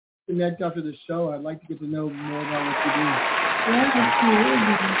connect after the show. I'd like to get to know more about what you do. Yeah, absolutely.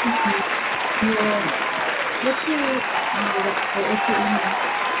 What's your email?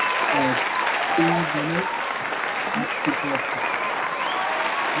 Steve Bennett.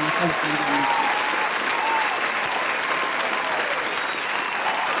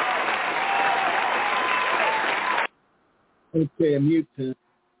 Okay, I'm mute.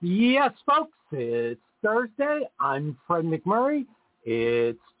 Yes, folks, it's Thursday. I'm Fred McMurray.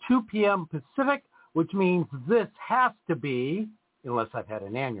 It's 2 p.m. Pacific, which means this has to be, unless I've had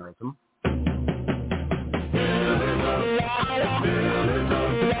an aneurysm.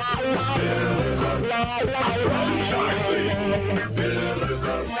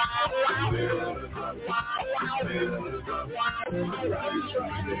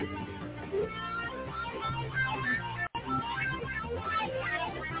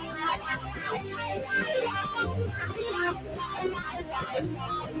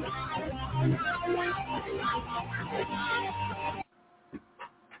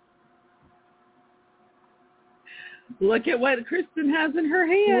 Look at what Kristen has in her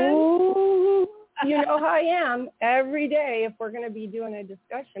hand. Ooh, you know how I am. Every day, if we're going to be doing a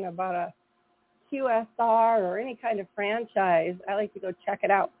discussion about a QSR or any kind of franchise, I like to go check it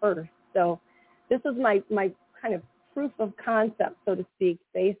out first. So this is my kind of proof of concept, so to speak,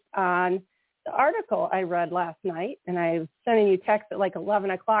 based on the article I read last night. And I was sending you text at like 11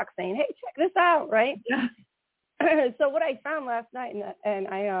 o'clock saying, hey, check this out, right? Yeah. So what I found last night, and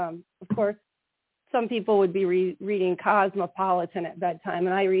I, of course, some people would be reading Cosmopolitan at bedtime,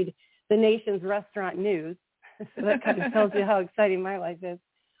 and I read the nation's restaurant news. So that kind of tells you how exciting my life is.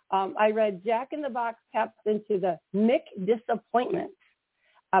 I read Jack in the Box taps into the Mick disappointment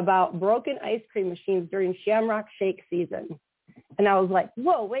about broken ice cream machines during Shamrock Shake season. And I was like,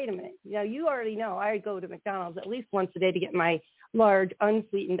 whoa, wait a minute. Now, you already know I go to McDonald's at least once a day to get my large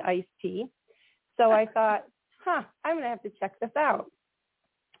unsweetened iced tea. So I thought, I'm going to have to check this out.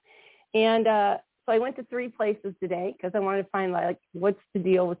 And so I went to 3 places today because I wanted to find, like, what's the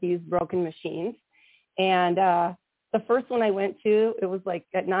deal with these broken machines. And the first one I went to, it was like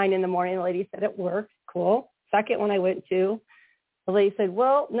at 9 in the morning. The lady said it works. Cool. Second one I went to, the lady said,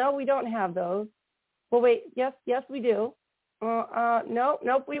 well, no, we don't have those. Well, wait, yes, we do.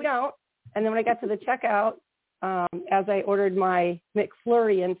 Nope, we don't. And then when I got to the checkout, as I ordered my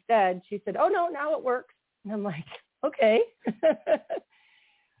McFlurry instead, she said, oh, no, now it works. And I'm like, okay.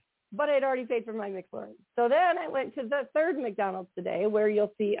 But I'd already paid for my McFlurry. So then I went to the third McDonald's today where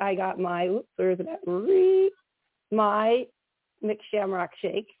you'll see I got my, my McShamrock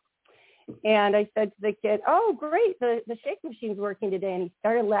Shake. And I said to the kid, oh, great, the shake machine's working today. And he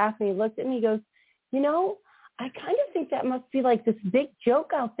started laughing. He looked at me, he goes, you know, I kind of think that must be like this big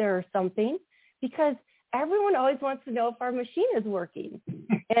joke out there or something, because everyone always wants to know if our machine is working.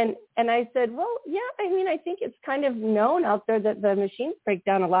 And I said, well, yeah, I mean, I think it's kind of known out there that the machines break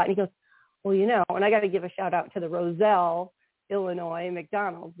down a lot. And he goes, well, you know, and I got to give a shout out to the Roselle, Illinois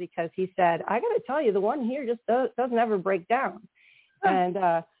McDonald's, because he said, I got to tell you, the one here just doesn't ever break down. And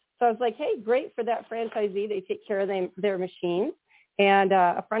so I was like, hey, great for that franchisee. They take care of their machines. And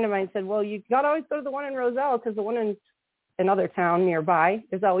a friend of mine said, well, you got to always go to the one in Roselle because the one in another town nearby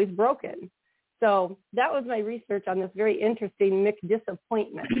is always broken. So that was my research on this very interesting Mick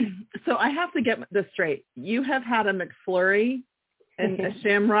disappointment. So I have to get this straight. You have had a McFlurry and a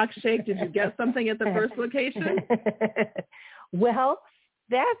Shamrock Shake. Did you get something at the first location? Well,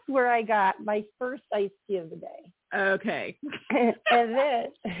 that's where I got my first iced tea of the day. Okay. And then,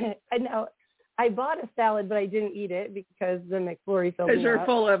 I bought a salad, but I didn't eat it because the McFlurry filled me because you're out.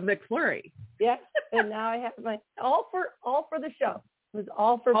 full of McFlurry. Yes, and now I have my all for the show. It was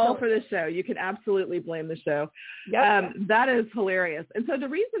all for the show. You can absolutely blame the show. Yep. That is hilarious. And so the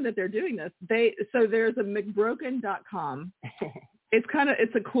reason that they're doing this, there's a McBroken.com.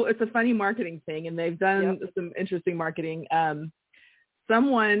 It's a funny marketing thing, and they've done some interesting marketing.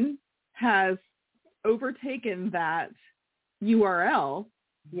 Someone has overtaken that URL.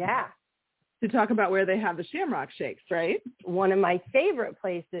 Yeah. To talk about where they have the Shamrock Shakes, right? One of my favorite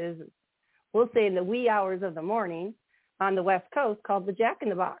places, we'll say in the wee hours of the morning on the West Coast, called the Jack in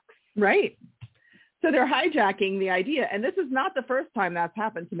the Box. Right. So they're hijacking the idea. And this is not the first time that's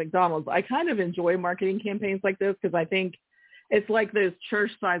happened to McDonald's. I kind of enjoy marketing campaigns like this because I think it's like those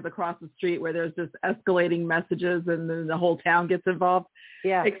church signs across the street where there's just escalating messages and then the whole town gets involved.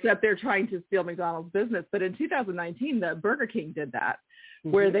 Yeah. Except they're trying to steal McDonald's business. But in 2019, the Burger King did that.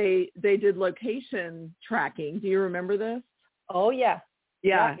 Where they did location tracking. Do you remember this? Oh, yeah.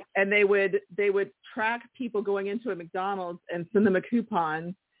 Yeah. And they would track people going into a McDonald's and send them a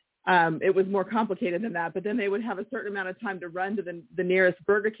coupon It was more complicated than that, but then they would have a certain amount of time to run to the nearest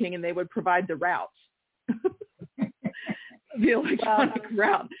Burger King, and they would provide the routes, the electronic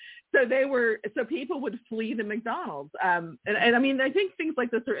route. So people would flee the McDonald's. And I mean, I think things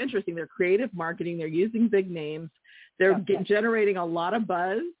like this are interesting. They're creative marketing. They're using big names. They're generating a lot of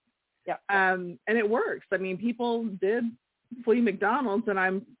buzz. Yeah. And it works. I mean, people did flee McDonald's, and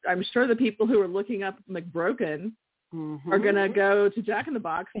I'm sure the people who are looking up McBroken are going to go to Jack in the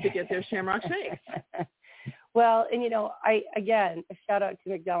Box to get their Shamrock Shakes. Well, and a shout out to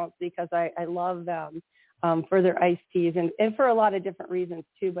McDonald's because I love them for their iced teas and for a lot of different reasons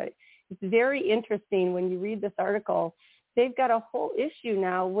too. But it's very interesting when you read this article. They've got a whole issue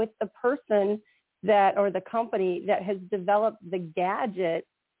now with the person or the company that has developed the gadget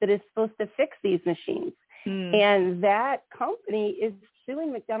that is supposed to fix these machines. And that company is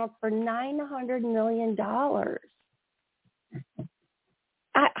suing McDonald's for $900 million.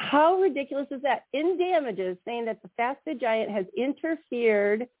 How ridiculous is that? In damages, saying that the fast food giant has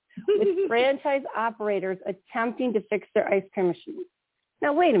interfered with franchise operators attempting to fix their ice cream machines.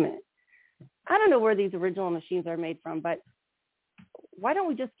 Now, wait a minute. I don't know where these original machines are made from, but why don't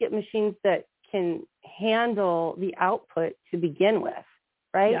we just get machines that can handle the output to begin with,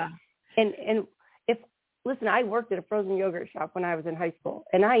 right? Yeah. And listen, I worked at a frozen yogurt shop when I was in high school,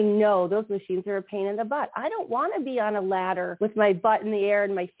 and I know those machines are a pain in the butt. I don't want to be on a ladder with my butt in the air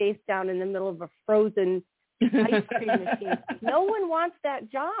and my face down in the middle of a frozen ice cream machine. No one wants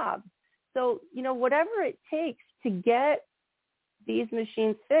that job. So, whatever it takes to get these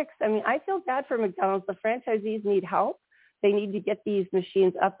machines fixed. I mean, I feel bad for McDonald's. The franchisees need help. They need to get these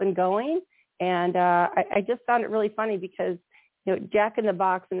machines up and going. And I just found it really funny because, Jack in the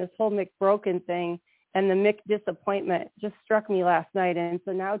Box and this whole McBroken thing and the McDisappointment just struck me last night. And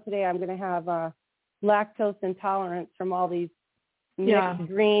so now today I'm going to have lactose intolerance from all these mixed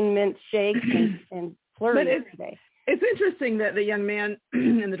green mint shakes and flurries today. It's interesting that the young man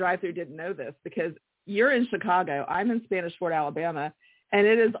in the drive-thru didn't know this because you're in Chicago. I'm in Spanish Fort, Alabama, and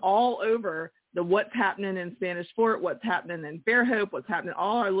it is all over the what's happening in Spanish Fort, what's happening in Fairhope, what's happening in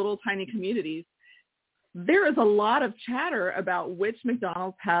all our little tiny communities. There is a lot of chatter about which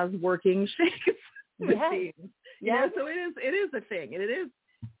McDonald's has working shakes machines. Yes. So it is a thing, and it is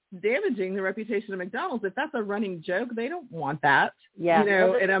damaging the reputation of McDonald's. If that's a running joke, they don't want that. Yeah.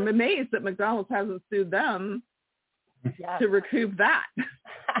 And I'm amazed that McDonald's hasn't sued them to recoup that.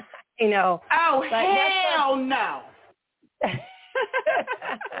 Oh, hell no.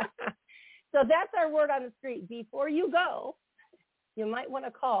 So that's our word on the street. Before you go, you might want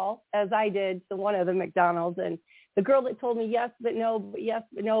to call, as I did, to one of the McDonald's. And the girl that told me yes, but no, but yes,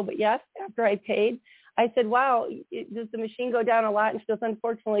 but no, but yes, after I paid, I said, wow, does the machine go down a lot? And she goes,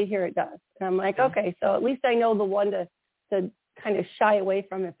 unfortunately, here it does. And I'm like, okay, so at least I know the one to kind of shy away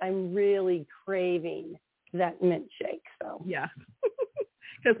from if I'm really craving that mint shake. So yeah.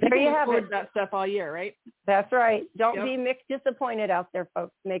 Because there you have it. That stuff all year, right? That's right. Don't be disappointed out there,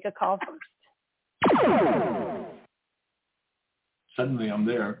 folks. Make a call first. Suddenly I'm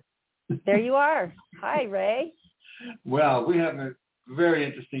there. There you are. Hi, Ray. Well, we have a very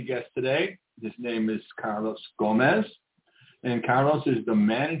interesting guest today. His name is Carlos Gomez. And Carlos is the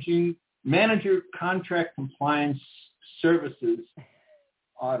manager contract compliance services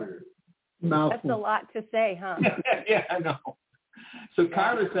auditor. That's a lot to say, huh? Yeah, I know. So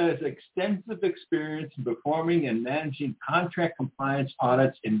Carlos has extensive experience in performing and managing contract compliance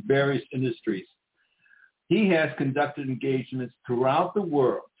audits in various industries. He has conducted engagements throughout the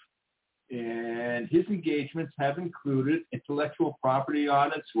world, and his engagements have included intellectual property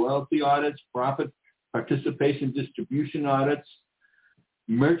audits, royalty audits, profit participation distribution audits,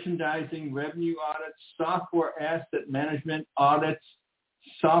 merchandising revenue audits, software asset management audits,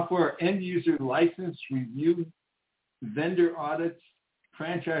 software end-user license review, vendor audits,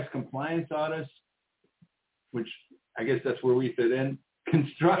 franchise compliance audits, which I guess that's where we fit in,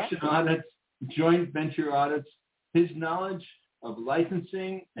 construction audits, joint venture audits. His knowledge of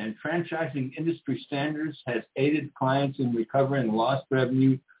licensing and franchising industry standards has aided clients in recovering lost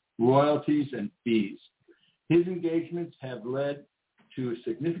revenue, royalties, and fees. His engagements have led to a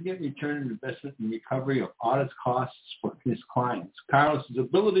significant return on investment and recovery of audit costs for his clients. Carlos's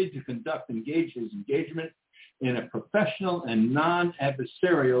ability to engage his engagement in a professional and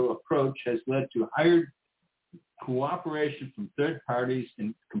non-adversarial approach has led to higher cooperation from third parties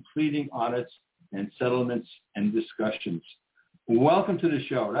in completing audits and settlements and discussions. Welcome to the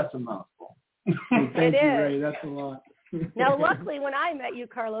show. That's a mouthful. Thank you, Ray. That's a lot. Now, luckily, when I met you,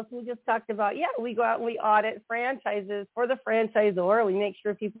 Carlos, we just talked about, we go out and we audit franchises for the franchisor. We make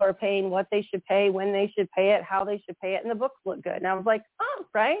sure people are paying what they should pay, when they should pay it, how they should pay it, and the books look good. And I was like, oh,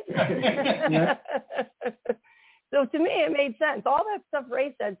 right? So to me, it made sense. All that stuff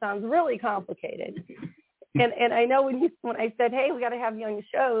Ray said sounds really complicated. And I know when I said, hey, we got to have you on the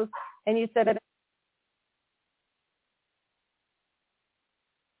show, and you said,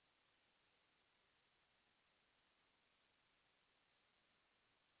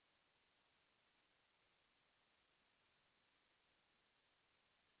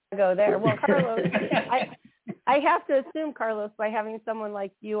 go there. Well, Carlos, I have to assume, Carlos, by having someone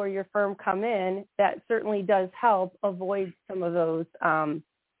like you or your firm come in, that certainly does help avoid some of those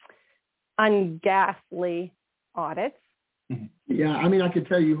unghastly audits. Yeah, I mean, I could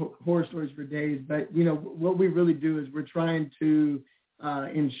tell you horror stories for days, but, what we really do is we're trying to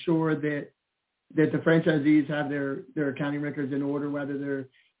ensure that the franchisees have their accounting records in order, whether they're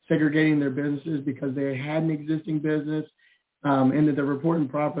segregating their businesses because they had an existing business, and that they're reporting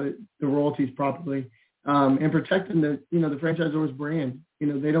the royalties properly, and protecting the franchisor's brand.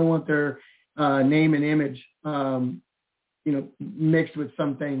 They don't want their name and image, mixed with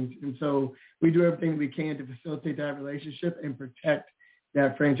some things. And so we do everything we can to facilitate that relationship and protect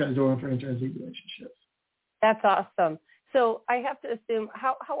that franchisor and franchisee relationship. That's awesome. So I have to assume,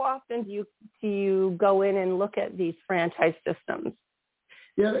 how often do you go in and look at these franchise systems?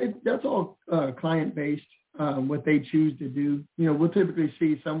 Yeah, that's all client-based. What they choose to do. We'll typically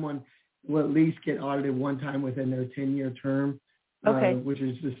see someone will at least get audited one time within their 10-year term, which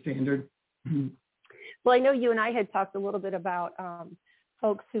is the standard. Well, I know you and I had talked a little bit about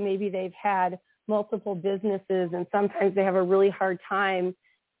folks who maybe they've had multiple businesses, and sometimes they have a really hard time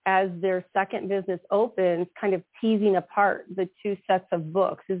as their second business opens, kind of teasing apart the two sets of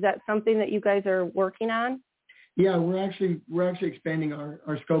books. Is that something that you guys are working on? Yeah, we're actually expanding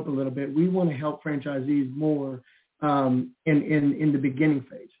our scope a little bit. We want to help franchisees more in the beginning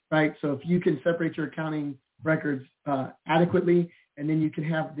phase, right? So if you can separate your accounting records adequately, and then you can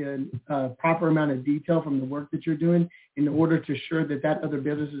have the proper amount of detail from the work that you're doing in order to ensure that other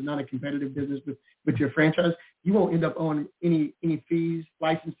business is not a competitive business with your franchise, you won't end up owing any fees,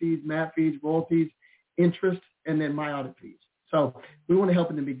 license fees, MAP fees, royalties, interest, and then my audit fees. So we want to help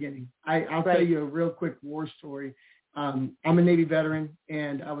in the beginning. I'll tell you a real quick war story. I'm a Navy veteran,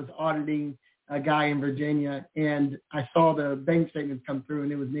 and I was auditing a guy in Virginia, and I saw the bank statements come through,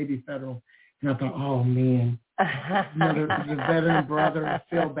 and it was Navy Federal. And I thought, oh, man, the veteran brother, I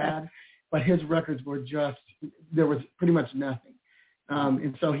feel bad. But his records were there was pretty much nothing.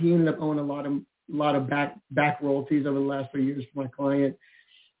 And so he ended up owing a lot of back royalties over the last 3 years for my client,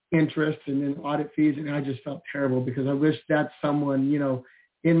 interest, and then audit fees. And I just felt terrible because I wish that's someone,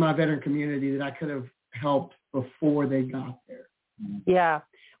 in my veteran community that I could have helped before they got there. Yeah.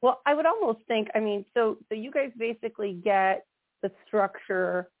 Well, I would almost think, so you guys basically get the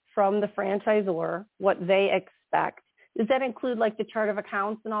structure from the franchisor, what they expect. Does that include like the chart of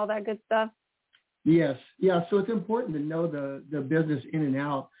accounts and all that good stuff? Yes. Yeah. So it's important to know the business in and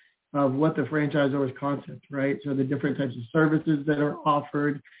out of what the franchisor's concept, right? So the different types of services that are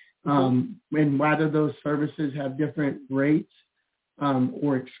offered, and whether those services have different rates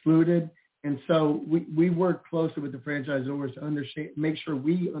or excluded. And so we work closely with the franchisors to make sure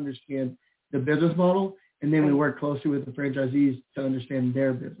we understand the business model, and then we work closely with the franchisees to understand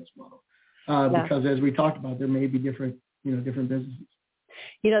their business model. Because as we talked about, there may be different businesses.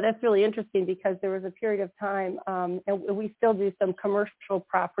 That's really interesting because there was a period of time, and we still do some commercial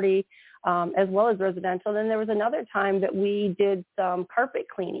property as well as residential. Then there was another time that we did some carpet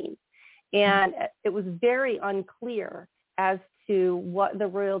cleaning, and it was very unclear as to what the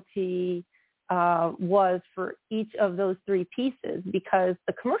royalty was for each of those three pieces, because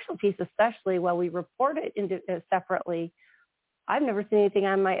the commercial piece especially, while we report it separately, I've never seen anything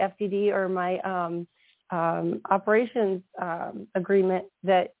on my FDD or my operations agreement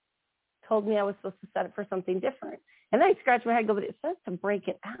that told me I was supposed to set it for something different. And then I scratched my head and go, but it says to break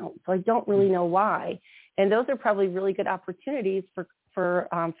it out. So I don't really know why. And those are probably really good opportunities for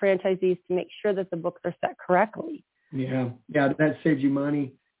franchisees to make sure that the books are set correctly. Yeah, that saves you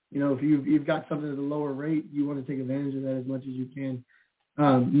money. If you've got something at a lower rate, you want to take advantage of that as much as you can.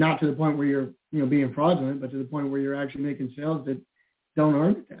 Not to the point where you're, being fraudulent, but to the point where you're actually making sales that don't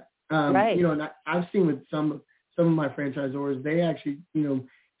earn that. Right. And I've seen with some of my franchisors, they actually,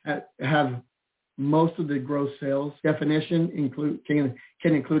 have most of the gross sales definition can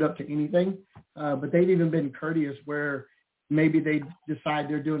include up to anything. But they've even been courteous where maybe they decide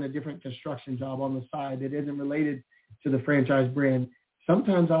they're doing a different construction job on the side that isn't related to the franchise brand.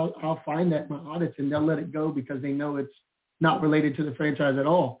 sometimes I'll find that in my audits and they'll let it go because they know it's not related to the franchise at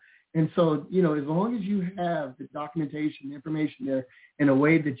all. And so, as long as you have the documentation, the information there in a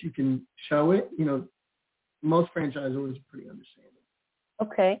way that you can show it, most franchisors are pretty understanding.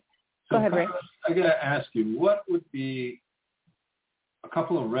 Okay. Go ahead, Ray. I got to ask you, what would be a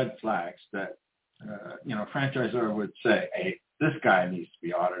couple of red flags that, a franchisor would say, hey, this guy needs to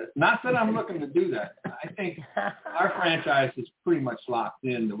be audited? Not that I'm looking to do that. I think our franchise is pretty much locked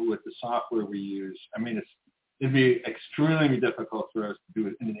in with the software we use. I mean, it'd be extremely difficult for us to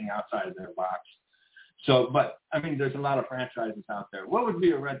do anything outside of their box. So, but I mean, there's a lot of franchises out there. What would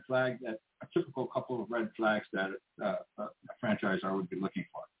be a typical couple of red flags that a franchisor would be looking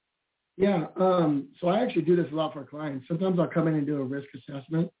for? Yeah. So I actually do this a lot for clients. Sometimes I'll come in and do a risk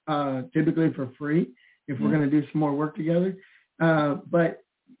assessment, typically for free if we're going to do some more work together. But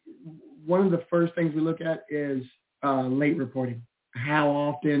one of the first things we look at is late reporting. How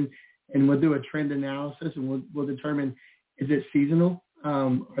often, and we'll do a trend analysis and we'll determine, is it seasonal?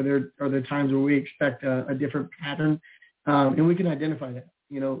 Are there times where we expect a different pattern? And we can identify that,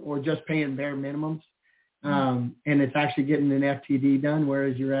 or just paying bare minimums. And it's actually getting an FTD done,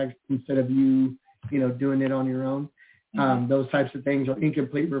 whereas instead of you doing it on your own. Those types of things, are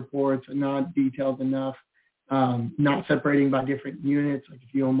incomplete reports, are not detailed enough, not separating by different units, like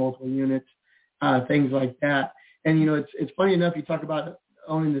if you own multiple units, things like that. And, it's funny enough, you talk about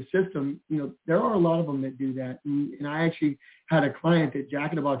owning the system, there are a lot of them that do that. And I actually had a client at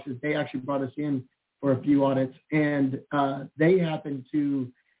Jack in the Boxes. They actually brought us in for a few audits, and they happened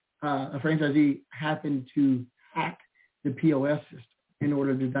to, a franchisee happened to hack the POS system in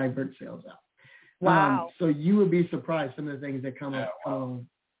order to divert sales out. Wow. So you would be surprised some of the things that come up. Well,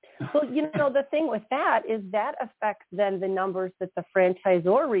 the thing with that is that affects then the numbers that the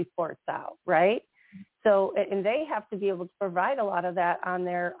franchisor reports out, right? So, and they have to be able to provide a lot of that on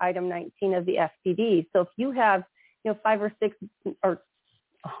their item 19 of the FTD. So if you have, 5 or 6 or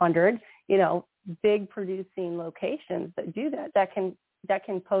 100, big producing locations that do that, that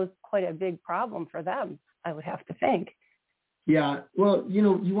can pose quite a big problem for them, I would have to think. Yeah. Well,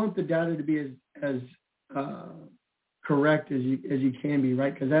 you want the data to be as correct as you can be,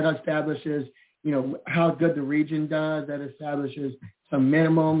 right? Because that establishes, how good the region does. That establishes some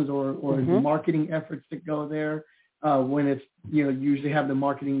minimums or marketing efforts that go there when it's, usually have the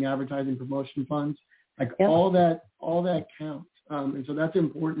marketing and advertising promotion funds. Like all that counts. And so that's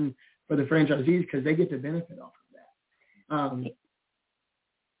important for the franchisees because they get to benefit off of that.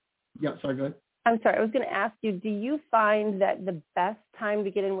 Sorry, go ahead. I'm sorry, I was going to ask you, do you find that the best time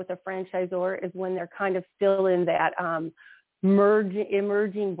to get in with a franchisor is when they're kind of still in that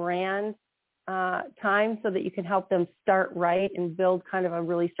emerging brand time so that you can help them start right and build kind of a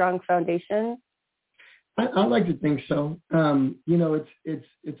really strong foundation? I like to think so.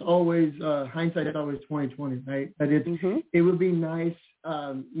 It's always hindsight is always 20/20, right? But it would be nice,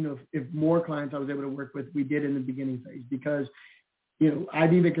 if more clients I was able to work with, we did in the beginning phase, because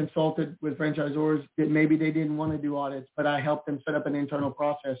I've even consulted with franchisors that maybe they didn't want to do audits, but I helped them set up an internal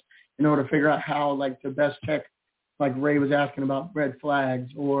process in order to figure out how, like, to best check, like Ray was asking about, red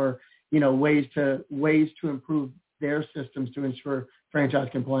flags or ways to improve their systems to ensure franchise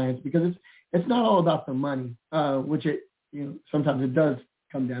compliance, because it's not all about the money, which it sometimes it does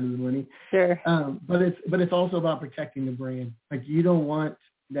come down to the money. Sure. But it's also about protecting the brand. Like, you don't want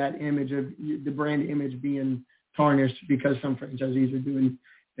that image of the brand image being tarnished because some franchisees are doing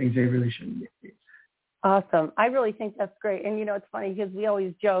things they really shouldn't be. Awesome. I really think that's great. And, it's funny because we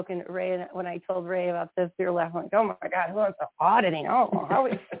always joke, and when I told Ray about this, we were laughing like, oh my God, who wants the auditing? Oh, how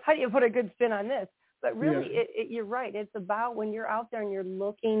do you put a good spin on this? But really, you're right. It's about when you're out there and you're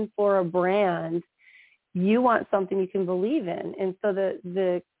looking for a brand, you want something you can believe in. And so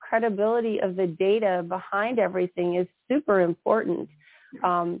the credibility of the data behind everything is super important.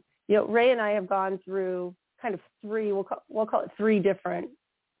 Ray and I have gone through kind of three, we'll call it 3 different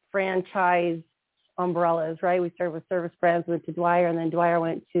franchise umbrellas, right? We started with Service Brands, went to Dwyer, and then Dwyer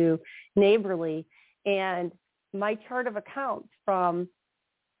went to Neighborly. And my chart of accounts from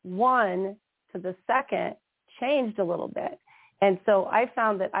one to the second changed a little bit. And so I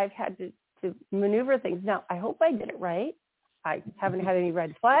found that I've had to maneuver things. Now, I hope I did it right. I haven't had any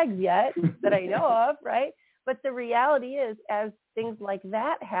red flags yet that I know of, right? But the reality is, as things like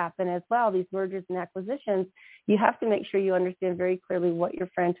that happen as well, these mergers and acquisitions, you have to make sure you understand very clearly what your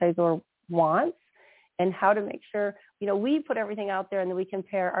franchisor wants and how to make sure, we put everything out there and then we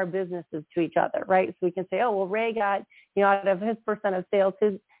compare our businesses to each other, right? So we can say, oh, well, Ray got, out of his percent of sales,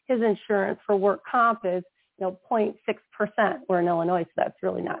 his insurance for work comp is 0.6%. We're in Illinois, so that's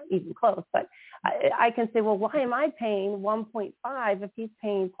really not even close. But I can say, well, why am I paying 1.5 if he's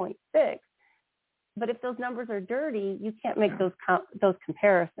paying 0.6? But if those numbers are dirty, you can't make those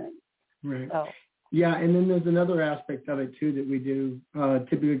comparisons. Right. So. Yeah, and then there's another aspect of it too that we do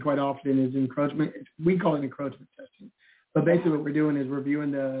typically quite often is encroachment. We call it encroachment testing. But basically what we're doing is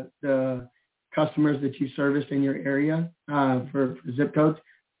reviewing the customers that you service in your area for zip codes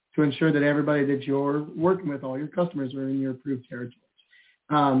to ensure that everybody that you're working with, all your customers, are in your approved territories.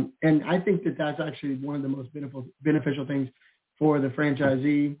 And I think that that's actually one of the most beneficial things for the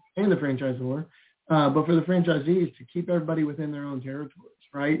franchisee and the franchisor. But for the franchisees to keep everybody within their own territories,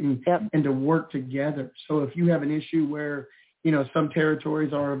 right? And to work together. So if you have an issue where, some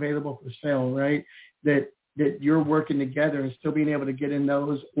territories are available for sale, right? That you're working together and still being able to get in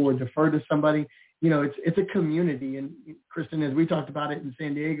those or defer to somebody, it's a community. And Kristen, as we talked about it in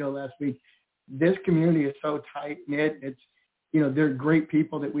San Diego last week, this community is so tight knit. It's, they're great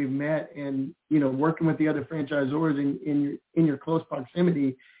people that we've met, and, working with the other franchisors in your close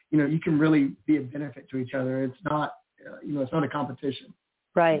proximity, you can really be a benefit to each other. It's not, it's not a competition.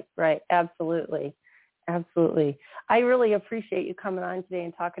 Right. Absolutely. I really appreciate you coming on today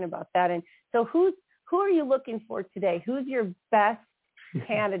and talking about that. And so who are you looking for today? Who's your best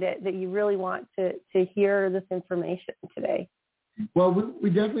candidate that you really want to hear this information today? Well, we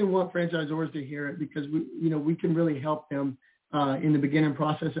definitely want franchisors to hear it because we can really help them in the beginning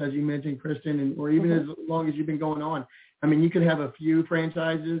process, as you mentioned, Kristen, or even as long as you've been going on. I mean, you could have a few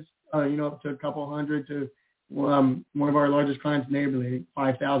franchises, up to a couple hundred to one of our largest clients, Neighborly,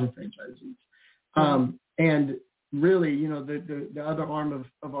 5,000 franchisees. And really, the other arm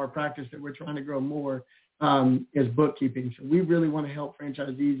of our practice that we're trying to grow more is bookkeeping. So we really want to help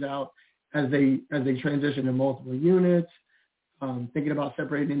franchisees out as they transition to multiple units, thinking about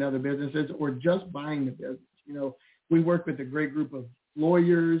separating into other businesses or just buying the business. We work with a great group of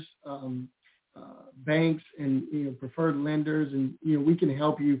lawyers, banks, and preferred lenders, and we can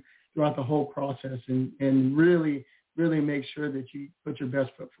help you throughout the whole process and really make sure that you put your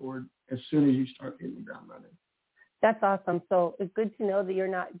best foot forward as soon as you start hitting the ground running. That's awesome. So it's good to know that you're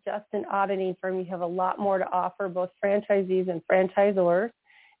not just an auditing firm. You have a lot more to offer, both franchisees and franchisors.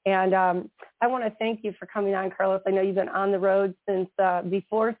 And I want to thank you for coming on, Carlos. I know you've been on the road since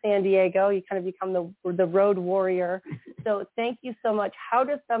before San Diego. You kind of become the road warrior. So thank you so much. How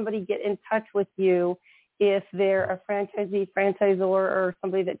does somebody get in touch with you if they're a franchisee, franchisor, or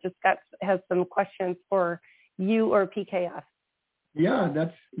somebody that just has some questions for you or PKF? Yeah,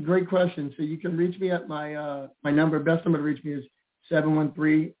 that's a great question. So you can reach me at my number. Best number to reach me is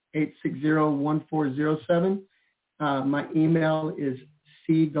 713-860-1407. My email is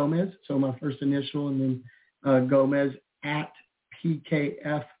C. Gomez, so my first initial, and then Gomez at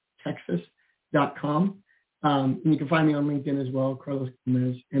pkftexas.com. And you can find me on LinkedIn as well, Carlos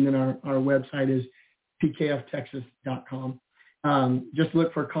Gomez. And then our website is pkftexas.com. Just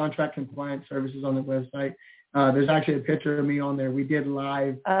look for contract compliance services on the website. There's actually a picture of me on there. We did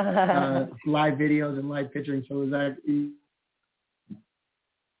live videos and live picturing, so it was actually...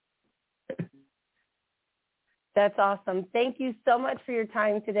 That's awesome. Thank you so much for your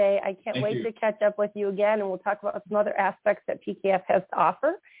time today. I can't wait to catch up with you again, and we'll talk about some other aspects that PKF has to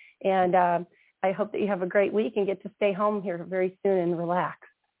offer. And I hope that you have a great week and get to stay home here very soon and relax.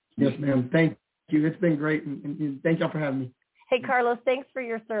 Yes, ma'am. Thank you. It's been great, and thank y'all for having me. Hey, Carlos, thanks for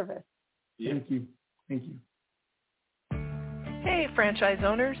your service. Yeah. Thank you. Hey, franchise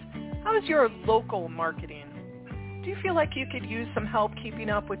owners. How is your local marketing? Do you feel like you could use some help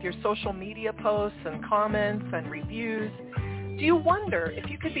keeping up with your social media posts and comments and reviews? Do you wonder if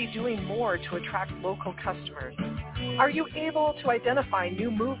you could be doing more to attract local customers? Are you able to identify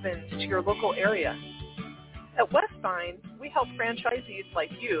new move-ins to your local area? At Westbine, we help franchisees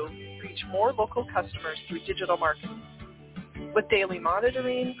like you reach more local customers through digital marketing. With daily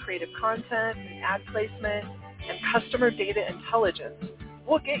monitoring, creative content, and ad placement, and customer data intelligence,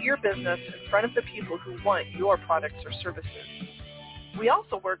 we'll get your business in front of the people who want your products or services. We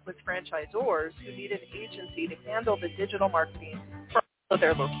also work with franchisors who need an agency to handle the digital marketing for all of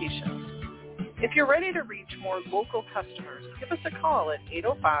their locations. If you're ready to reach more local customers, give us a call at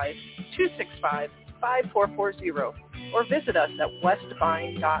 805-265-5440 or visit us at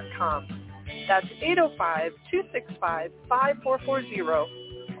westbine.com. That's 805-265-5440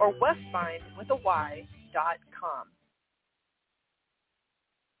 or westbine.com.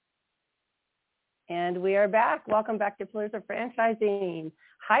 And we are back. Welcome back to Pillars of Franchising.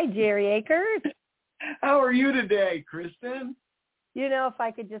 Hi, Jerry Akers. How are you today, Kristen? If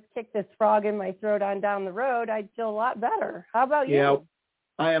I could just kick this frog in my throat on down the road, I'd feel a lot better. How about you? Yeah,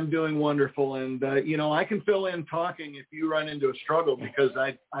 I am doing wonderful. And, I can fill in talking if you run into a struggle because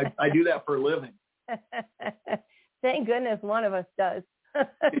I do that for a living. Thank goodness one of us does.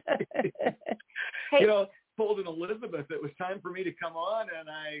 Hey. Told an Elizabeth it was time for me to come on, and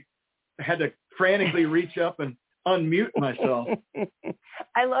I had to frantically reach up and unmute myself.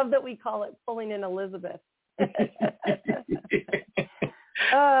 I love that we call it pulling an Elizabeth.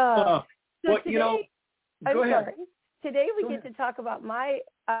 Well, today, go ahead. Sorry. Today we get to talk about my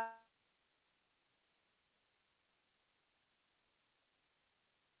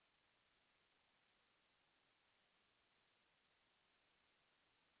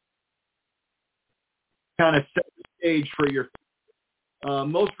kind of set the stage for your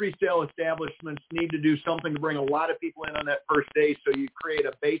most resale establishments need to do something to bring a lot of people in on that first day, so you create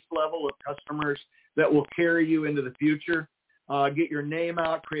a base level of customers that will carry you into the future. Get your name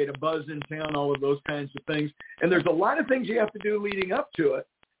out, create a buzz in town, all of those kinds of things. And there's a lot of things you have to do leading up to it.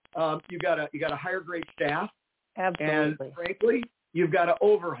 You got to hire great staff. Absolutely. And frankly, you've got to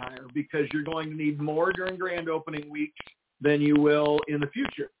overhire because you're going to need more during grand opening weeks than you will in the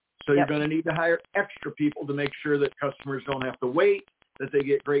future. So you're going to need to hire extra people to make sure that customers don't have to wait, that they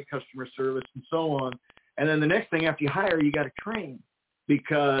get great customer service and so on. And then the next thing after you hire, you got to train,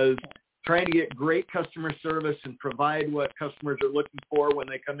 because trying to get great customer service and provide what customers are looking for when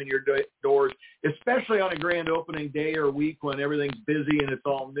they come in your doors, especially on a grand opening day or week when everything's busy and it's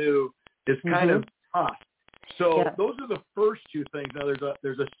all new, is kind of tough. So those are the first two things. Now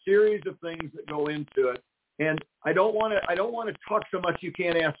there's a series of things that go into it. And I don't want to talk so much you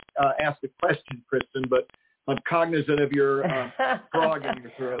can't ask a question, Kristen, but I'm cognizant of your frog in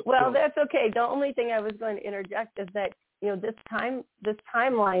your throat. Well, that's okay. The only thing I was going to interject is that, this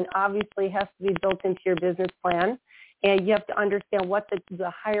timeline obviously has to be built into your business plan, and you have to understand what the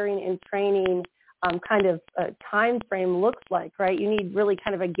hiring and training kind of time frame looks like, right? You need really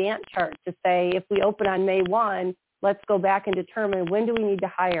kind of a Gantt chart to say, if we open on May 1, let's go back and determine when do we need to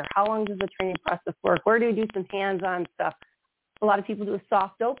hire? How long does the training process work? Where do we do some hands-on stuff? A lot of people do a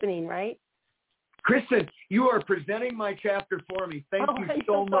soft opening, right? Kristen, you are presenting my chapter for me. Thank you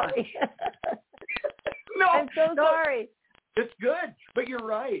so much. I'm so sorry. It's good, but you're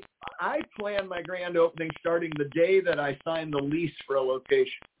right. I plan my grand opening starting the day that I sign the lease for a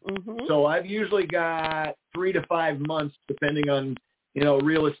location. Mm-hmm. So I've usually got 3 to 5 months, depending on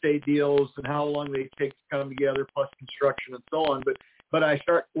real estate deals and how long they take to come together, plus construction and so on. But I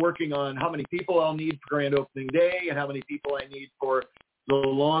start working on how many people I'll need for grand opening day and how many people I need for the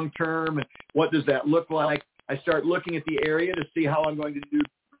long term and what does that look like. I start looking at the area to see how I'm going to do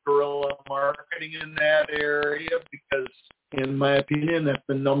guerrilla marketing in that area, because in my opinion, that's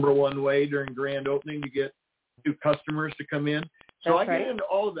the number one way during grand opening to get new customers to come in. So I get into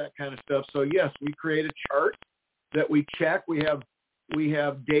all of that kind of stuff. So yes, we create a chart that we check. We have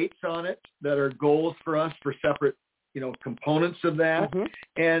dates on it that are goals for us for separate, components of that.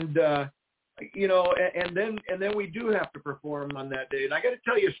 Mm-hmm. And, and then we do have to perform on that day. And I got to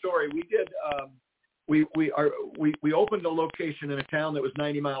tell you a story. We did, we opened a location in a town that was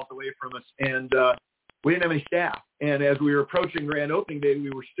 90 miles away from us, and we didn't have any staff. And as we were approaching grand opening day, we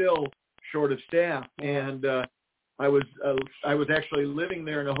were still short of staff. And I was actually living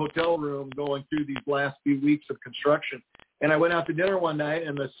there in a hotel room going through these last few weeks of construction. And I went out to dinner one night,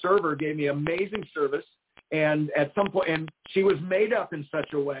 and the server gave me amazing service. And at some point, and she was made up in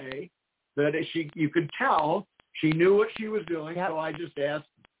such a way that you could tell she knew what she was doing. Yep. So I just asked,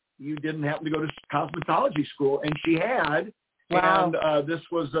 you didn't happen to go to cosmetology school? And she had. Wow. And this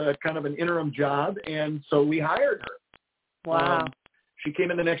was kind of an interim job, and so we hired her. Wow. She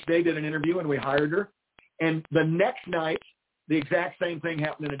came in the next day, did an interview, and we hired her. And the next night, the exact same thing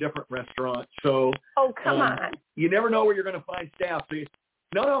happened in a different restaurant. So, come on. You never know where you're going to find staff. So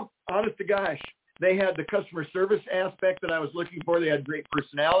no, honest to gosh, they had the customer service aspect that I was looking for. They had great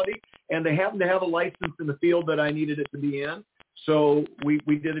personality, and they happened to have a license in the field that I needed it to be in. So we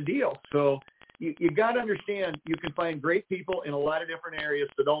did a deal. So you got to understand, you can find great people in a lot of different areas.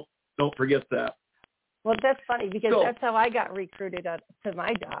 So don't forget that. Well, that's funny, because that's how I got recruited to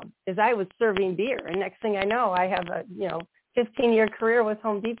my job, is I was serving beer. And next thing I know, I have a 15-year career with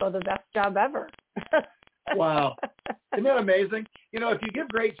Home Depot, the best job ever. Wow. Isn't that amazing? If you give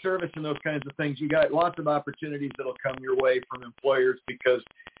great service and those kinds of things, you got lots of opportunities that'll come your way from employers, because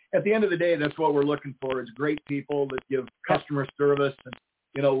at the end of the day, that's what we're looking for, is great people that give customer service and,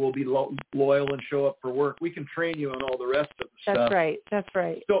 will be loyal and show up for work. We can train you on all the rest of the stuff. That's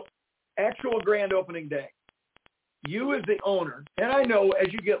right. So actual grand opening day, you as the owner, and I know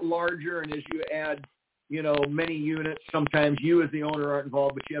as you get larger and as you add, many units, sometimes you as the owner aren't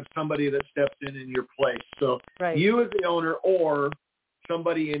involved, but you have somebody that steps in your place. So you as the owner, or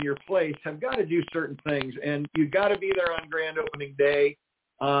somebody in your place have got to do certain things, and you've got to be there on grand opening day.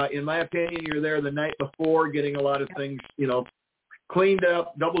 In my opinion, you're there the night before, getting a lot of things, cleaned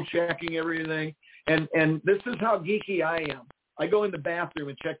up, double checking everything. And this is how geeky I am. I go in the bathroom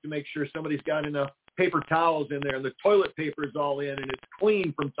and check to make sure somebody's got enough paper towels in there, and the toilet paper is all in, and it's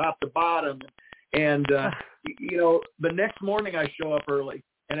clean from top to bottom. And, the next morning I show up early,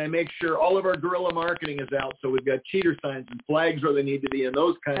 and I make sure all of our guerrilla marketing is out. So we've got cheater signs and flags where they need to be, and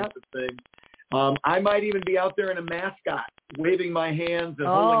those kinds of things. I might even be out there in a mascot, waving my hands and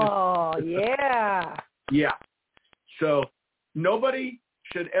holding. Oh, yeah. Yeah. So nobody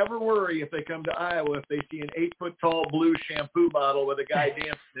should ever worry if they come to Iowa if they see an 8-foot-tall blue shampoo bottle with a guy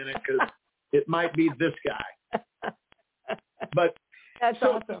dancing in it, because it might be this guy. But that's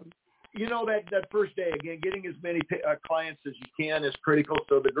awesome. That first day, again, getting as many clients as you can is critical.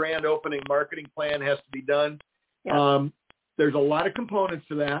 So the grand opening marketing plan has to be done. Yep. There's a lot of components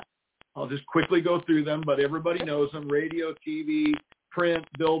to that. I'll just quickly go through them, but everybody knows them: radio, TV, print,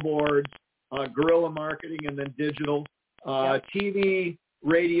 billboards, guerrilla marketing, and then digital. TV,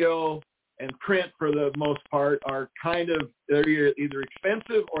 radio, and print, for the most part, are they're either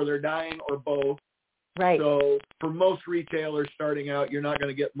expensive or they're dying, or both. Right. So for most retailers starting out, you're not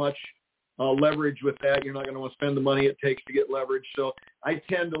going to get much leverage with that. You're not going to want to spend the money it takes to get leverage. So I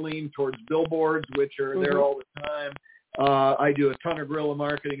tend to lean towards billboards, which are there all the time. I do a ton of guerrilla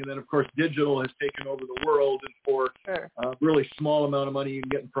marketing, and then, of course, digital has taken over the world, and for a really small amount of money, you can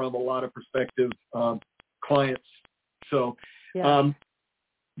get in front of a lot of prospective clients. So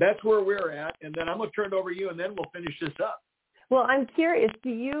that's where we're at, and then I'm going to turn it over to you, and then we'll finish this up. Well, I'm curious, do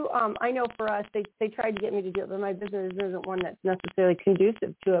you, I know for us, they tried to get me to do it, but my business isn't one that's necessarily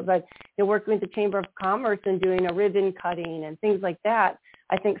conducive to it, but working with the Chamber of Commerce and doing a ribbon cutting and things like that,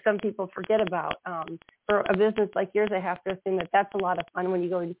 I think some people forget about. For a business like yours, I have to assume that that's a lot of fun when you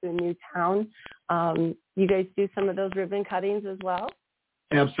go into a new town. You guys do some of those ribbon cuttings as well?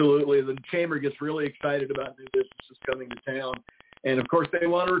 Absolutely. The Chamber gets really excited about new businesses coming to town. And, of course, they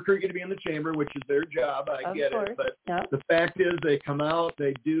want to recruit you to be in the Chamber, which is their job. I get it. But the fact is, they come out,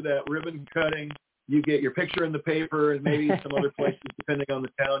 they do that ribbon cutting. You get your picture in the paper and maybe some other places, depending on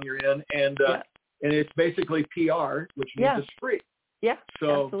the town you're in. And it's basically PR, which means it's free. Yeah,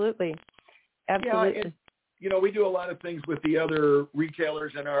 so, absolutely. Yeah, we do a lot of things with the other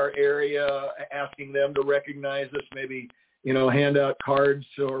retailers in our area, asking them to recognize us, maybe, hand out cards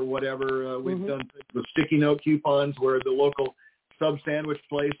or whatever. We've done with sticky note coupons where the local sub-sandwich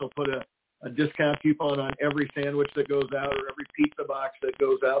place will put a discount coupon on every sandwich that goes out or every pizza box that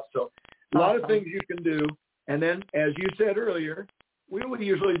goes out. So a lot of things you can do. And then, as you said earlier, we would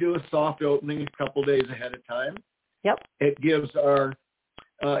usually do a soft opening a couple days ahead of time. Yep. It gets our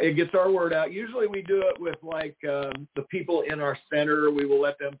word out. Usually we do it with the people in our center. We will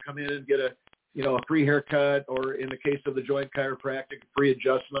let them come in and get a free haircut, or in the case of the joint chiropractic, a free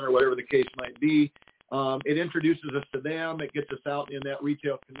adjustment, or whatever the case might be. It introduces us to them. It gets us out in that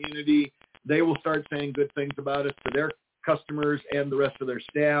retail community. They will start saying good things about us to their customers and the rest of their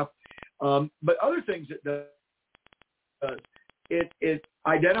staff. But other things it does, it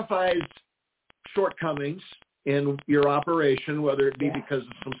identifies shortcomings in your operation, whether it be because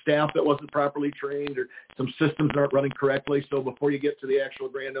of some staff that wasn't properly trained or some systems aren't running correctly. So before you get to the actual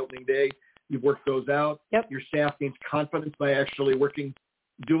grand opening day, you've worked those out. Yep. Your staff gains confidence by actually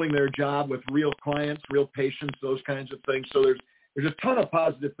doing their job with real clients, real patients, those kinds of things. So there's a ton of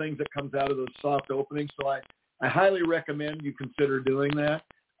positive things that comes out of those soft openings. So I highly recommend you consider doing that.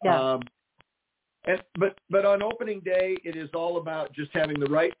 Yeah. But on opening day, it is all about just having the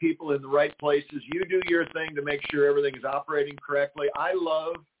right people in the right places. You do your thing to make sure everything is operating correctly. I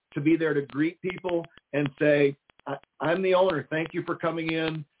love to be there to greet people and say, I'm the owner. Thank you for coming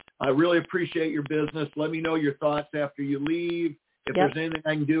in. I really appreciate your business. Let me know your thoughts after you leave. If there's anything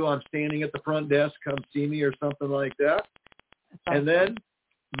I can do, I'm standing at the front desk. Come see me or something like that. And then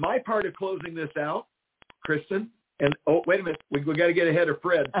my part of closing this out, Kristen, and wait a minute, we got to get ahead of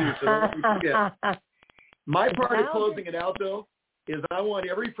Fred too, so don't forget. My part of closing it out, though, is I want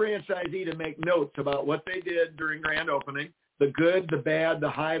every franchisee to make notes about what they did during grand opening, the good, the bad, the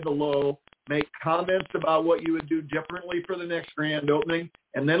high, the low. Make comments about what you would do differently for the next grand opening,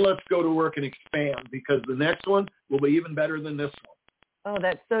 and then let's go to work and expand, because the next one will be even better than this one. Oh,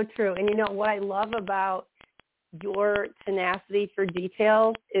 that's so true. And what I love about your tenacity for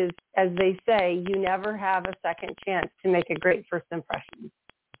details is, as they say, you never have a second chance to make a great first impression.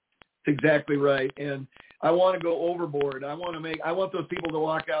 That's exactly right. And I want to go overboard. I want those people to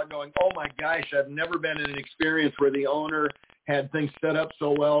walk out going, oh my gosh, I've never been in an experience where the owner had things set up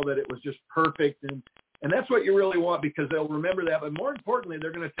so well that it was just perfect. And And that's what you really want, because they'll remember that. But more importantly,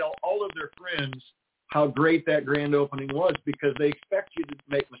 they're going to tell all of their friends how great that grand opening was, because they expect you to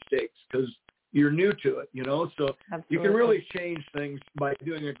make mistakes because you're new to it, So Absolutely. You can really change things by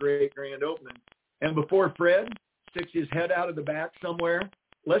doing a great grand opening. And before Fred sticks his head out of the back somewhere,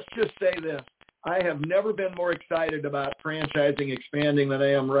 let's just say this. I have never been more excited about franchising, expanding than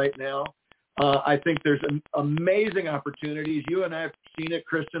I am right now. I think there's amazing opportunities. You and I have seen it,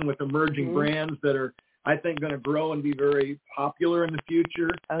 Kristen, with emerging brands that are, I think, going to grow and be very popular in the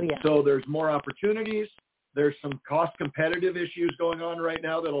future. Oh, yeah. So there's more opportunities. There's some cost competitive issues going on right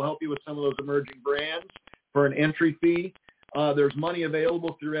now that'll help you with some of those emerging brands for an entry fee. There's money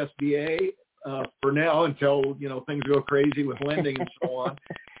available through SBA for now until, things go crazy with lending and so on.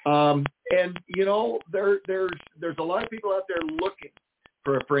 And, there's a lot of people out there looking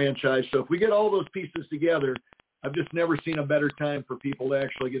for a franchise. So if we get all those pieces together, I've just never seen a better time for people to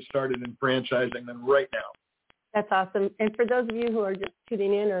actually get started in franchising than right now. That's awesome. And for those of you who are just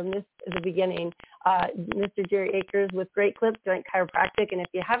tuning in or missed the beginning, Mr. Jerry Akers with Great Clips, Joint Chiropractic. And if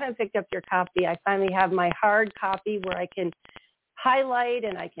you haven't picked up your copy, I finally have my hard copy where I can highlight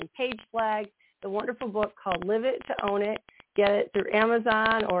and I can page flag the wonderful book called Live It to Own It. Get it through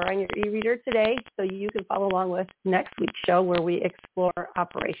Amazon or on your e-reader today so you can follow along with next week's show where we explore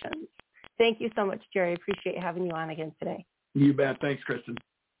operations. Thank you so much, Jerry. I appreciate having you on again today. You bet. Thanks, Kristen.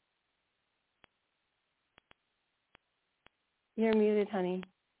 You're muted, honey.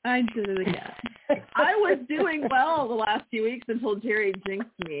 I did it again. I was doing well the last few weeks until Jerry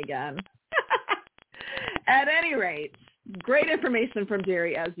jinxed me again. At any rate, great information from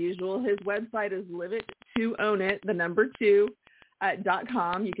Jerry as usual. His website is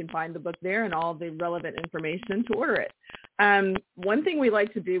liveittownit.com. You can find the book there and all the relevant information to order it. One thing we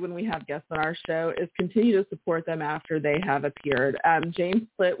like to do when we have guests on our show is continue to support them after they have appeared. Jane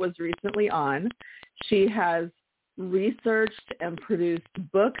Splitt was recently on. She has researched and produced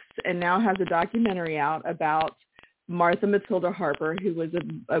books and now has a documentary out about Martha Matilda Harper, who was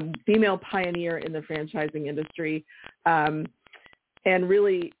a female pioneer in the franchising industry and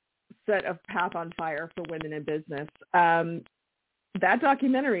really set a path on fire for women in business. That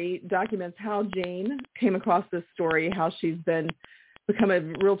documentary documents how Jane came across this story, how she's become a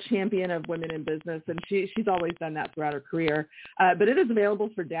real champion of women in business, and she's always done that throughout her career. But it is available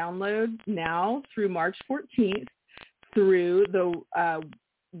for download now through March 14th through the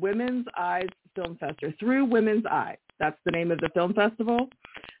Women's Eyes Film Festival, through Women's Eyes. That's the name of the film festival.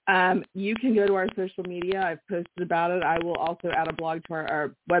 You can go to our social media. I've posted about it. I will also add a blog to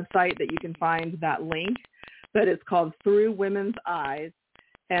our website that you can find that link. But it's called Through Women's Eyes,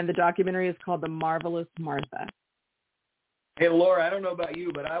 and the documentary is called The Marvelous Martha. Hey, Laura, I don't know about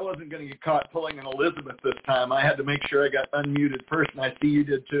you, but I wasn't going to get caught pulling an Elizabeth this time. I had to make sure I got unmuted first, and I see you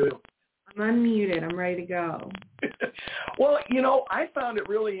did too. I'm unmuted. I'm ready to go. Well, I found it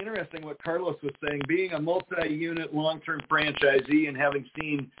really interesting what Carlos was saying, being a multi-unit long-term franchisee and having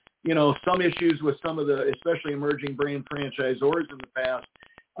seen, some issues with some of the, especially emerging brand franchisors in the past,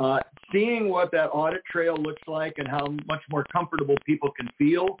 seeing what that audit trail looks like and how much more comfortable people can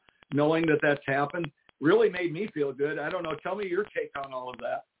feel knowing that that's happened really made me feel good. I don't know. Tell me your take on all of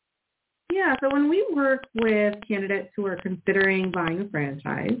that. Yeah, so when we work with candidates who are considering buying a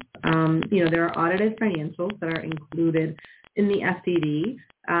franchise, there are audited financials that are included in the FDD,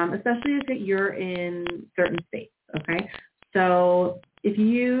 especially if you're in certain states, okay? So if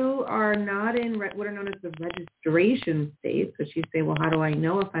you are not in what are known as the registration states, which you say, well, how do I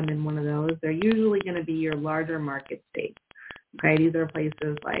know if I'm in one of those? They're usually going to be your larger market states, okay? These are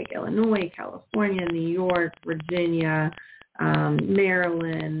places like Illinois, California, New York, Virginia,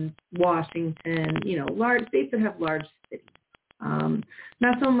 Maryland, Washington, large states that have large cities.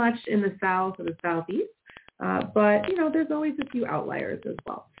 Not so much in the South or the Southeast, but, there's always a few outliers as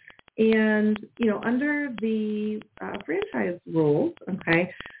well. And, under the franchise rules,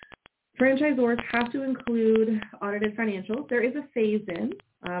 okay, franchisors have to include audited financials. There is a phase-in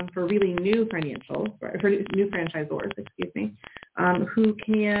for really new financials, for new franchisors, who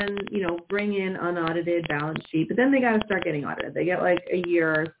can, bring in unaudited balance sheet, but then they got to start getting audited. They get like a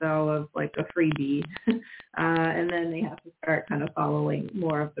year or so of like a freebie, and then they have to start kind of following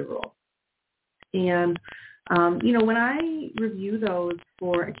more of the rules. And, when I review those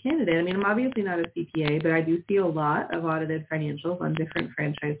for a candidate, I'm obviously not a CPA, but I do see a lot of audited financials on different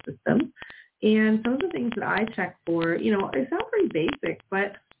franchise systems. And some of the things that I check for, they sound pretty basic,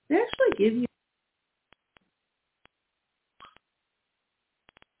 but they actually give you.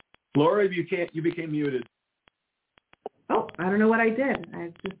 Laura, you became muted. Oh, I don't know what I did.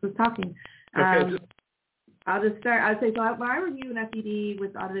 I just was talking. Okay. I'll just start. I'd say, so when I review an FED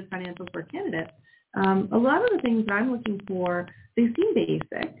with audited financials for candidates, a lot of the things that I'm looking for, they seem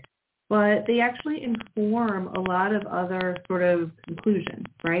basic, but they actually inform a lot of other sort of conclusions,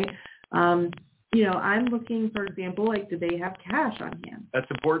 right? I'm looking, for example, like, do they have cash on hand? That's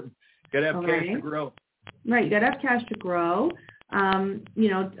important. Got to have cash to grow. Right. You got to have cash to grow.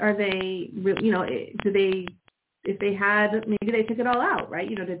 Are they, do they, if they had, maybe they took it all out, right?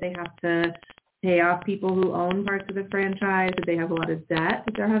 Did they have to pay off people who own parts of the franchise? Did they have a lot of debt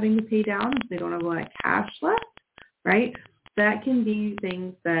that they're having to pay down if they don't have a lot of cash left, right? That can be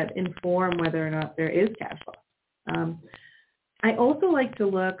things that inform whether or not there is cash left. I also like to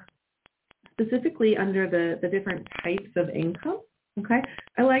look specifically under the different types of income, okay?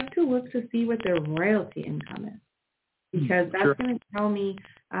 I like to look to see what their royalty income is, because that's going to tell me,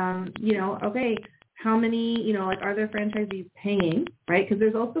 okay, how many, are their franchisees paying, right? Because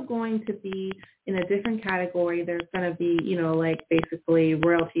there's also going to be, in a different category, there's going to be, basically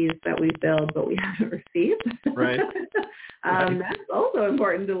royalties that we billed but we haven't received. Right. That's also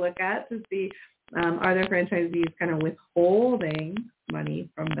important to look at to see, are their franchisees kind of withholding money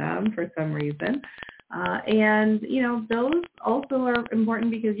from them for some reason? Those also are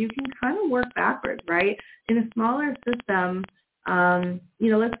important because you can kind of work backwards, right? In a smaller system,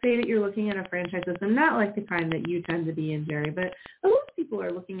 let's say that you're looking at a franchise system, not like the kind that you tend to be in, Jerry, but a lot of people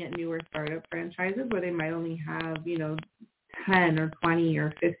are looking at newer startup franchises where they might only have, 10 or 20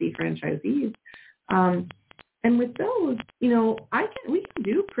 or 50 franchisees. And with those, we can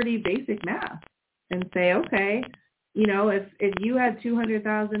do pretty basic math and say, okay, if you had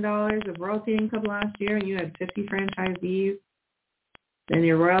 $200,000 of royalty income last year and you had 50 franchisees, then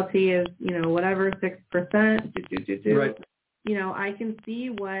your royalty is, whatever, 6%. Right. I can see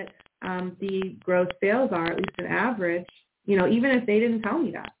what the gross sales are, at least an average, even if they didn't tell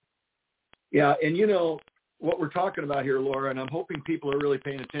me that. Yeah, and what we're talking about here, Laura, and I'm hoping people are really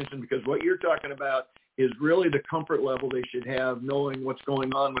paying attention, because what you're talking about is really the comfort level they should have knowing what's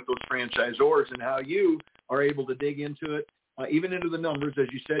going on with those franchisors and how you are able to dig into it, even into the numbers. As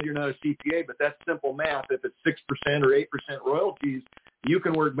you said, you're not a CPA, but that's simple math. If it's 6% or 8% royalties, you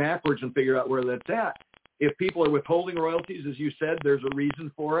can work backwards and figure out where that's at. If people are withholding royalties, as you said, there's a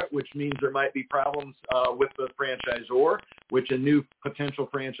reason for it, which means there might be problems with the franchisor, which a new potential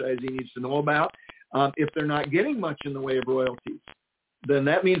franchisee needs to know about. If they're not getting much in the way of royalties, then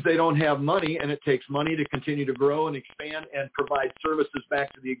that means they don't have money, and it takes money to continue to grow and expand and provide services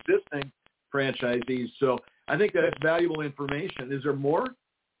back to the existing franchisees. So I think that's valuable information. Is there more?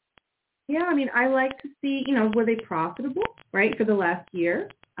 Yeah, I like to see, were they profitable, right, for the last year?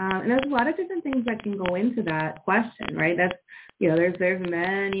 And there's a lot of different things that can go into that question, right? That's, there's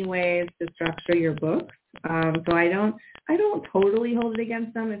many ways to structure your books. So I don't totally hold it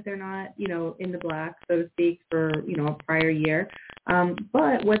against them if they're not, in the black, so to speak, for, a prior year.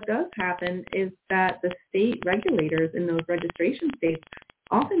 But what does happen is that the state regulators in those registration states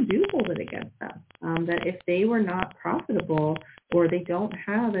often do hold it against them, that if they were not profitable or they don't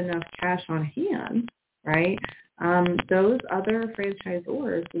have enough cash on hand, right, those other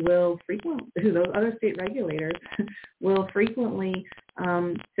franchisors will those other state regulators will frequently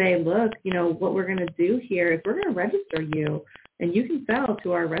say, look, what we're going to do here is we're going to register you and you can sell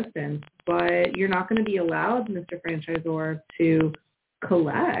to our residents, but you're not going to be allowed, Mr. Franchisor, to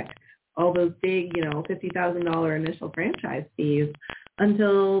collect all those big, $50,000 initial franchise fees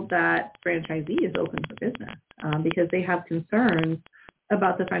until that franchisee is open for business, because they have concerns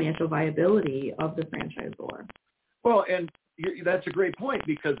about the financial viability of the franchisor. Well, and that's a great point,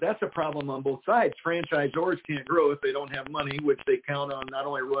 because that's a problem on both sides. Franchisors can't grow if they don't have money, which they count on not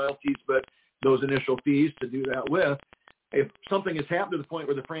only royalties but those initial fees to do that with. If something has happened to the point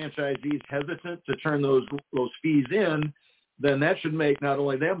where the franchisee is hesitant to turn those fees in, then that should make not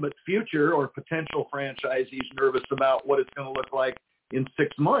only them but future or potential franchisees nervous about what it's going to look like in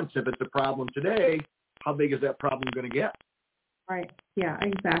 6 months. If it's a problem today, how big is that problem going to get? Right. Yeah,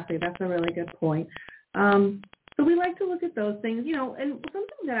 exactly. That's a really good point. So we like to look at those things, and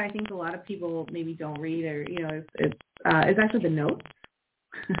something that I think a lot of people maybe don't read or, is actually the notes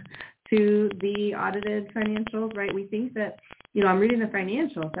to the audited financials, right? We think that, I'm reading the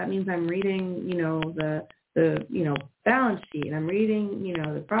financials. That means I'm reading, the balance sheet. I'm reading,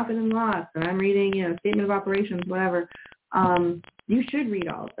 the profit and loss, and I'm reading, statement of operations, whatever. You should read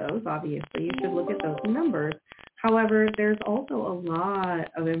all of those, obviously. You should look at those numbers. However, there's also a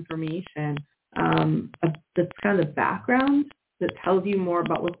lot of information that's kind of background that tells you more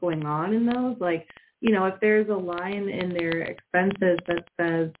about what's going on in those. Like, if there's a line in their expenses that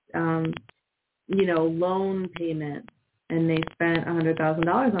says, loan payment, and they spent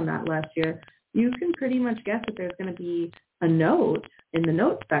 $100,000 on that last year, you can pretty much guess that there's going to be a note in the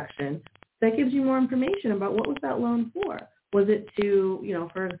notes section that gives you more information about what was that loan for. Was it to,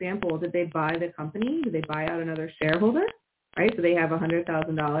 for example, did they buy the company? Did they buy out another shareholder? Right? So they have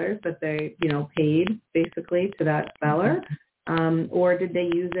 $100,000 that they, paid basically to that seller. Or did they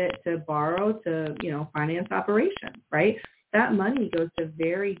use it to borrow to, finance operations, right? That money goes to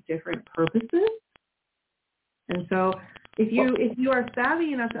very different purposes. And so if you are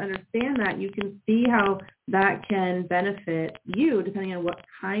savvy enough to understand that, you can see how that can benefit you depending on what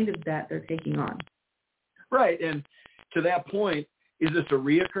kind of debt they're taking on. Right. And to that point, is this a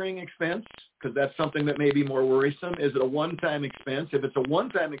reoccurring expense? Because that's something that may be more worrisome. Is it a one-time expense? If it's a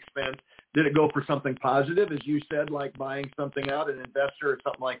one-time expense, did it go for something positive, as you said, like buying something out, an investor or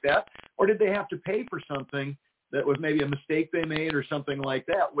something like that? Or did they have to pay for something that was maybe a mistake they made or something like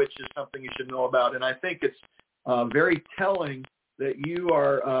that, which is something you should know about? And I think it's very telling that you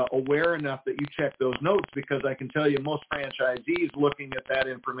are aware enough that you check those notes, because I can tell you most franchisees looking at that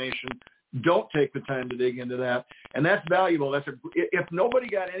information don't take the time to dig into that. And that's valuable. If nobody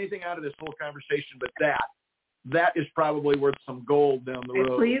got anything out of this whole conversation but that is probably worth some gold down the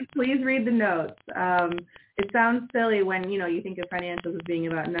road. Please read the notes. It sounds silly when, you think of financials as being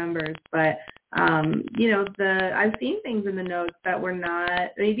about numbers, but, I've seen things in the notes that were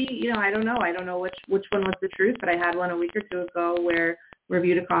not, maybe, I don't know which one was the truth, but I had one a week or two ago where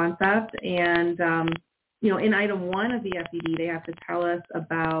reviewed a concept and, in item 1 of the FDD, they have to tell us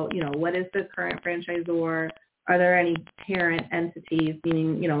about, what is the current franchisor? Are there any parent entities,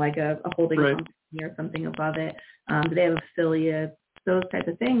 meaning, like a holding company or something above it? Do they have affiliates? Those types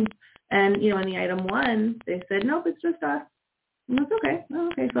of things. And, in the item 1, they said, nope, it's just us. And that's okay. Oh,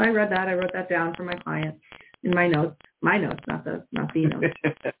 okay. So I read that. I wrote that down for my client in my notes, not the notes.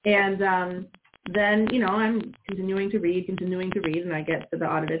 And then, I'm continuing to read, and I get to the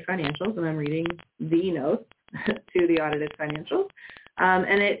audited financials, and I'm reading the notes to the audited financials.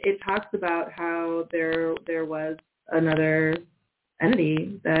 And it talks about how there was another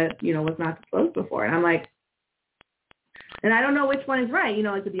entity that, was not disclosed before. And I'm like, and I don't know which one is right.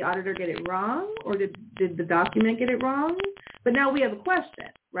 Did the auditor get it wrong, or did the document get it wrong? But now we have a question,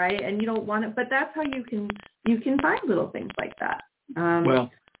 right? And you don't want it, but that's how you can find little things like that. Well,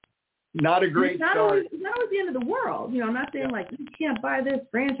 not a great start. It's not always the end of the world. I'm not saying like you can't buy this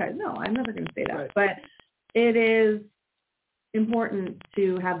franchise. No, I'm never going to say that. Right. But it is important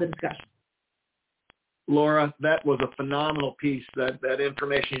to have the discussion. Laura, that was a phenomenal piece, that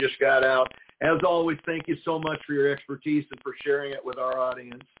information you just got out. As always, thank you so much for your expertise and for sharing it with our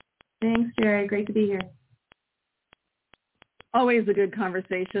audience. Thanks, Jerry. Great to be here. Always a good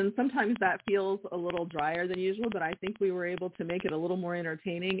conversation. Sometimes that feels a little drier than usual, but I think we were able to make it a little more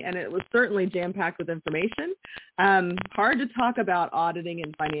entertaining, and it was certainly jam-packed with information. Hard to talk about auditing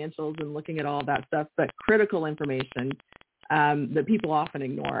and financials and looking at all that stuff, but critical information that people often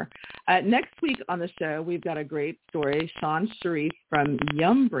ignore. Next week on the show, we've got a great story. Sean Sharif from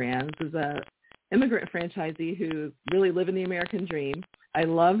Yum Brands is an immigrant franchisee who's really living the American dream. I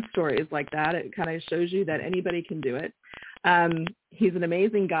love stories like that. It kind of shows you that anybody can do it. He's an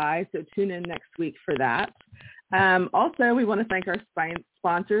amazing guy, so tune in next week for that. Also, we want to thank our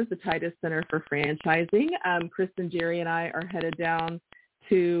sponsors, the Titus Center for Franchising. Kristen, Jerry, and I are headed down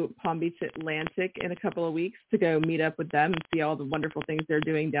to Palm Beach Atlantic in a couple of weeks to go meet up with them and see all the wonderful things they're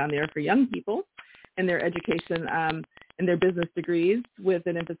doing down there for young people and their education and their business degrees with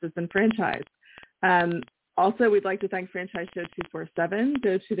an emphasis in franchise. Also, we'd like to thank Franchise Show 247.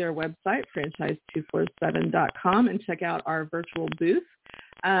 Go to their website, franchise247.com, and check out our virtual booth.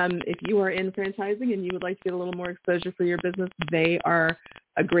 If you are in franchising and you would like to get a little more exposure for your business, they are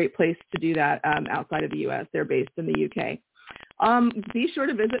a great place to do that outside of the U.S. They're based in the UK. Be sure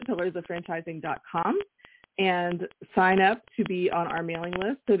to visit pillarsoffranchising.com and sign up to be on our mailing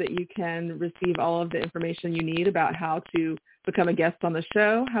list so that you can receive all of the information you need about how to become a guest on the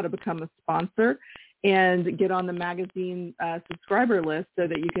show, how to become a sponsor, and get on the magazine subscriber list so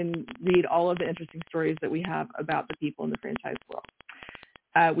that you can read all of the interesting stories that we have about the people in the franchise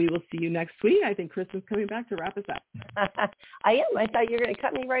world. We will see you next week. I think Kristen's coming back to wrap us up. I am. I thought you were going to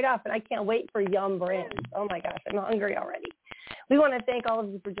cut me right off, and I can't wait for Yum Brands. Oh, my gosh, I'm hungry already. We want to thank all of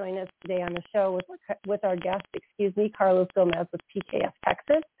you for joining us today on the show with our guest, Carlos Gomez with PKF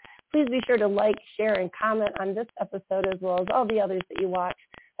Texas. Please be sure to like, share, and comment on this episode as well as all the others that you watch.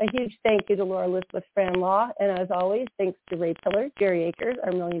 A huge thank you to Laura Elizabeth Fran Law, and as always, thanks to Ray Pillar, Jerry Akers,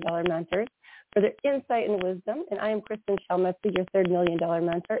 our $1 Million mentors, for their insight and wisdom. And I am Kristen Shelmetsky, your third $1 Million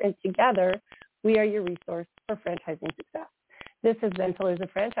mentor, and together we are your resource for franchising success. This has been Pillars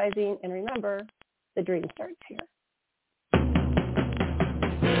of Franchising, and remember, the dream starts here.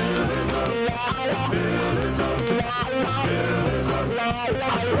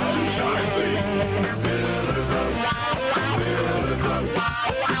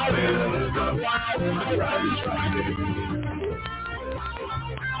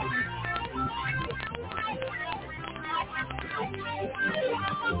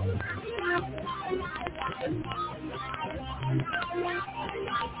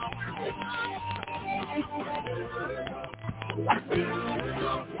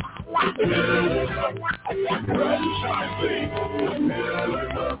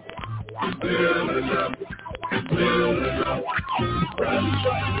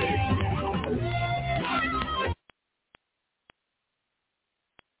 Franchising.